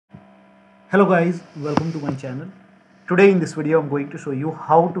Hello guys, welcome to my channel. Today in this video I'm going to show you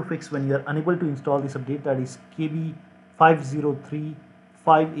how to fix when you are unable to install this update, that is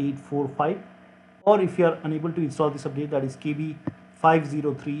KB5035845, or if you are unable to install this update, that is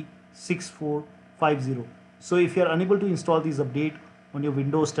KB5036450. So if you are unable to install this update on your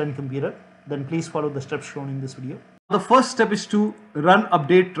Windows 10 computer, then please follow the steps shown in this video. The first step is to run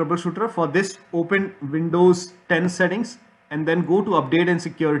update troubleshooter. For this, open Windows 10 settings and then go to update and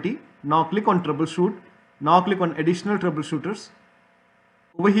security. Now click on troubleshoot. Now click on additional troubleshooters.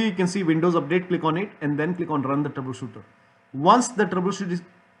 Over here you can see Windows update, click on it and then click on run the troubleshooter. Once the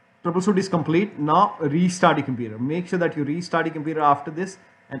troubleshoot is complete, now restart your computer. Make sure that you restart your computer after this,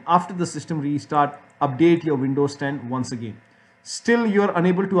 and after the system restart, update your Windows 10 once again. Still you are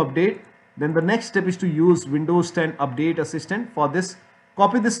unable to update, then the next step is to use Windows 10 Update Assistant. For this,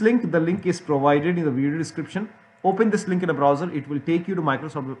 copy this link. The link is provided in the video description. Open this link in a browser. It will take you to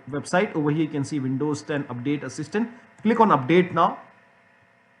Microsoft website. Over here you can see Windows 10 Update Assistant. Click on Update now.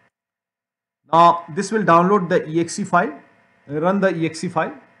 Now this will download the exe file. Run the exe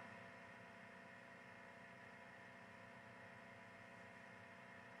file.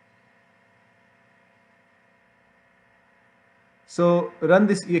 So run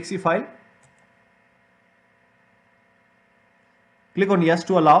this exe file. Click on yes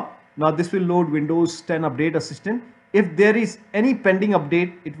to allow. Now this will load Windows 10 Update Assistant. If there is any pending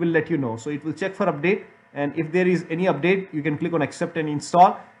update, it will let you know. So it will check for update, and if there is any update, you can click on accept and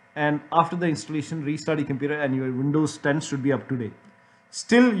install, and after the installation, restart your computer and your Windows 10 should be up to date.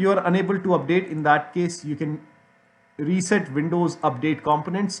 Still you are unable to update. In that case, you can reset Windows Update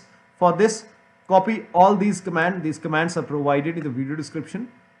components. For this, copy all these commands. These commands are provided in the video description.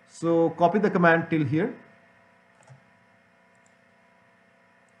 So copy the command till here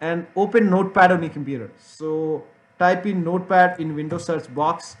and open Notepad on your computer. So type in Notepad in Windows search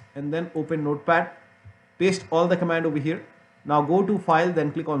box and then open Notepad. Paste all the command over here. Now go to file,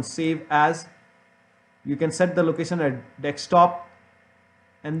 then click on save as. You can set the location at desktop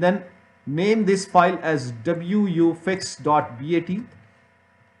and then name this file as wuauserv.bat,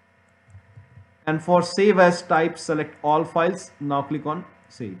 and for save as type select all files. Now click on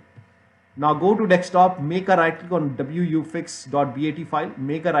save. Now go to desktop, make a right click on wuauserv.bat file,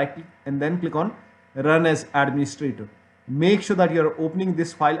 make a right click and then click on run as administrator. Make sure that you are opening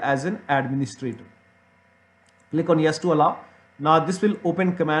this file as an administrator. Click on yes to allow. Now this will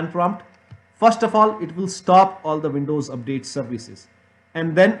open command prompt. First of all, it will stop all the Windows Update services,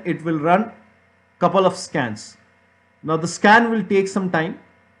 and then it will run couple of scans. Now the scan will take some time,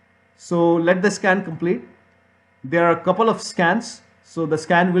 so let the scan complete. There are a couple of scans, so the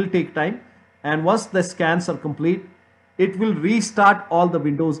scan will take time, and once the scans are complete, it will restart all the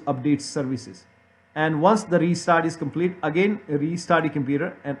Windows Update services. And once the restart is complete, again restart your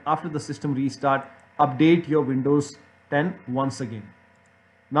computer, and after the system restart, update your Windows 10 once again.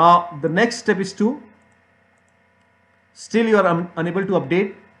 Now the next step is to, still you are unable to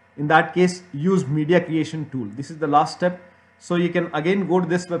update. In that case, use media creation tool. This is the last step. So you can again go to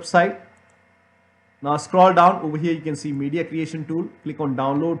this website. Now scroll down. Over here you can see media creation tool. Click on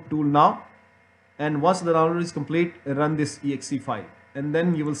download tool now, and once the download is complete, run this exe file and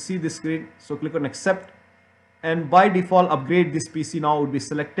then you will see this screen. So click on accept, and by default upgrade this PC now would be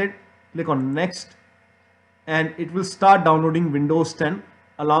selected. Click on next, and it will start downloading Windows 10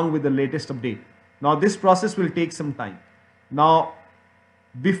 along with the latest update. Now this process will take some time. Now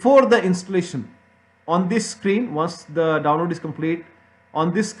before the installation, on this screen, once the download is complete,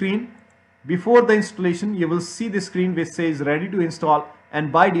 on this screen before the installation, you will see the screen which says ready to install,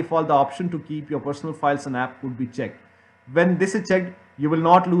 and by default the option to keep your personal files and app would be checked. When this is checked, you will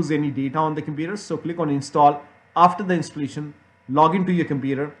not lose any data on the computer. So click on install. After the installation, log into your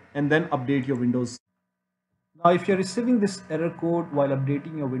computer and then update your Windows. Now if you are receiving this error code while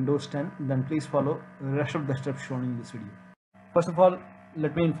updating your Windows 10, then please follow the rest of the steps shown in this video. First of all,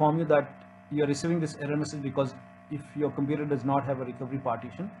 let me inform you that you are receiving this error message because if your computer does not have a recovery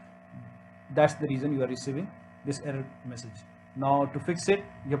partition, that's the reason you are receiving this error message. Now to fix it,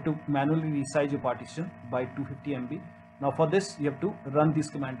 you have to manually resize your partition by 250 MB. Now for this, you have to run this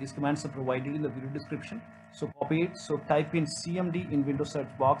command. These commands are provided in the video description. So copy it. So type in cmd in Windows search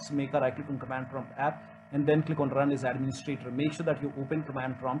box, make a right click on command prompt app, and then click on run as administrator. Make sure that you open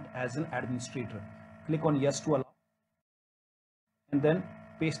command prompt as an administrator. Click on yes to allow, and then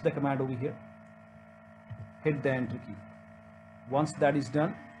paste the command over here. Hit the enter key. Once that is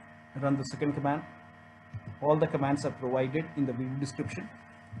done, run the second command. All the commands are provided in the video description.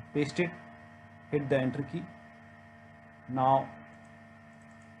 Paste it, hit the enter key. Now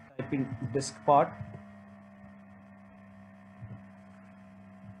type in disk part,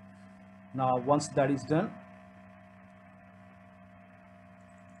 Now once that is done,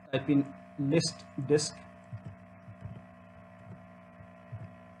 type in list disk,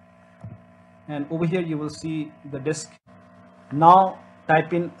 and over here you will see the disk. Now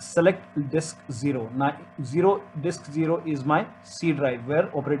type in select disk 0. Now disk 0 is my C drive where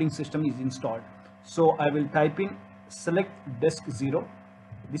operating system is installed. So I will type in select disk 0.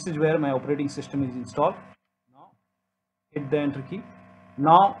 This is where my operating system is installed. Now hit the enter key.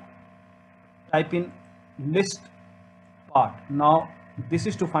 Now type in list part. Now this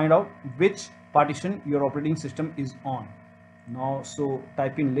is to find out which partition your operating system is on. Now so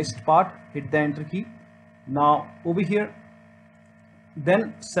type in list part, hit the enter key. Now over here,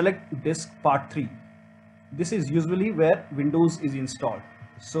 then select disk part 3. This is usually where Windows is installed.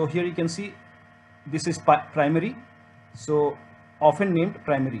 So here you can see this is primary, so often named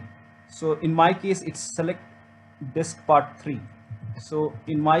primary. So in my case it's select disk part 3. So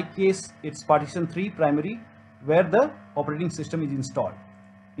in my case it's partition 3 primary where the operating system is installed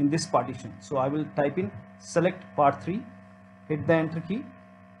in this partition. So I will type in select part 3, hit the enter key.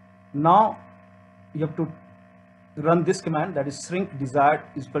 Now you have to run this command, that is shrink desired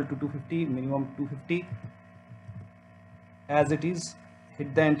is equal to 250, minimum 250 as it is,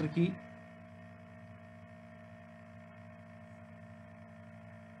 hit the enter key.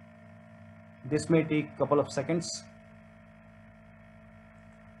 This may take a couple of seconds.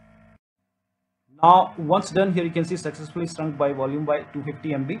 Now once done, here you can see successfully shrunk by volume by 250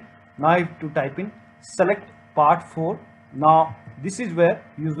 MB. Now I have to type in select part 4. Now this is where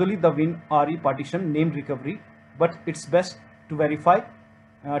usually the WinRE partition named recovery, but it's best to verify.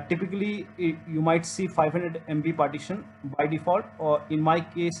 Typically you might see 500 MB partition by default, or in my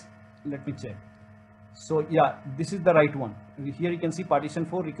case let me check. So yeah, this is the right one. Here you can see partition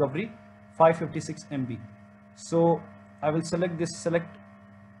 4 recovery 556 MB. So I will select this select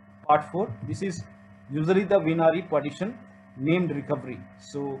part 4. This is usually the WinRE partition named recovery.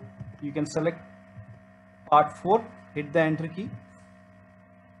 So you can select part 4, hit the enter key.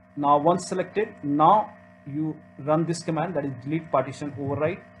 Now once selected, now you run this command, that is delete partition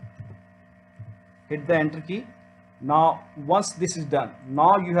override, hit the enter key. Now once this is done,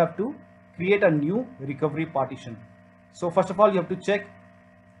 now you have to create a new recovery partition. So first of all you have to check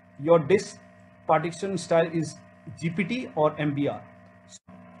your disk partition style is GPT or MBR.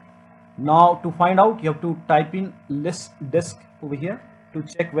 Now to find out, you have to type in list disk over here to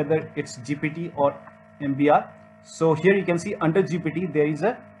check whether it's GPT or MBR. So here you can see under GPT there is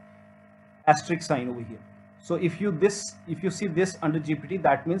a asterisk sign over here. So if you see this under GPT,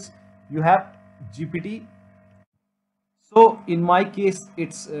 that means you have GPT. So in my case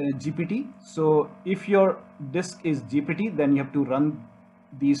it's GPT. So if your disk is GPT, then you have to run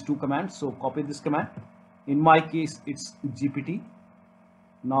these two commands. So copy this command. In my case it's GPT.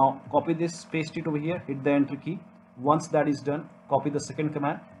 Now copy this, paste it over here, hit the enter key. Once that is done, copy the second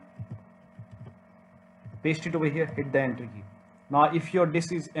command, paste it over here, hit the enter key. Now if your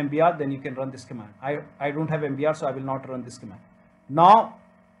disk is MBR, then you can run this command. I don't have MBR, so I will not run this command. Now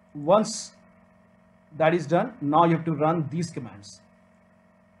once that is done, now you have to run these commands.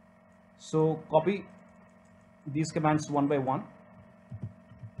 So copy these commands one by one,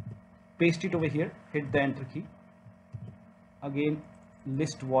 paste it over here, hit the enter key. Again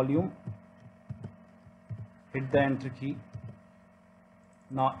list volume, hit the enter key.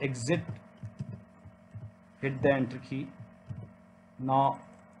 Now exit, hit the enter key. Now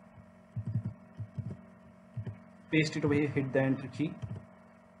paste it over here, hit the enter key.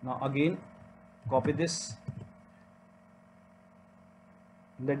 Now again copy this,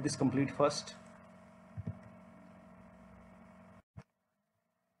 let this complete first.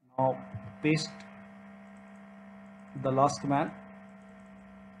 Now paste the last command,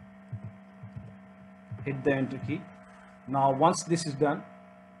 hit the enter key. Now once this is done,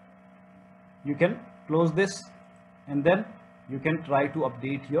 you can close this and then you can try to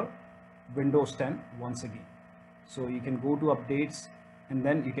update your Windows 10 once again. So you can go to updates and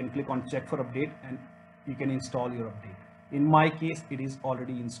then you can click on check for update and you can install your update. In my case it is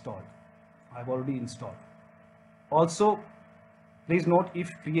already installed. I've already installed. Also please note, if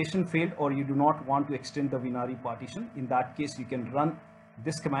creation failed or you do not want to extend the WinRE partition, in that case you can run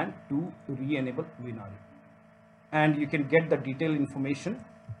this command to re-enable WinRE and you can get the detailed information.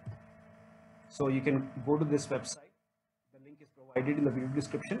 So you can go to this website, the link is provided in the video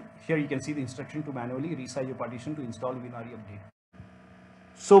description. Here you can see the instruction to manually resize your partition to install WinRE update.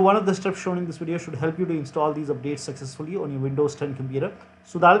 So one of the steps shown in this video should help you to install these updates successfully on your Windows 10 computer.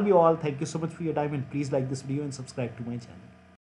 So that'll be all. Thank you so much for your time and please like this video and subscribe to my channel.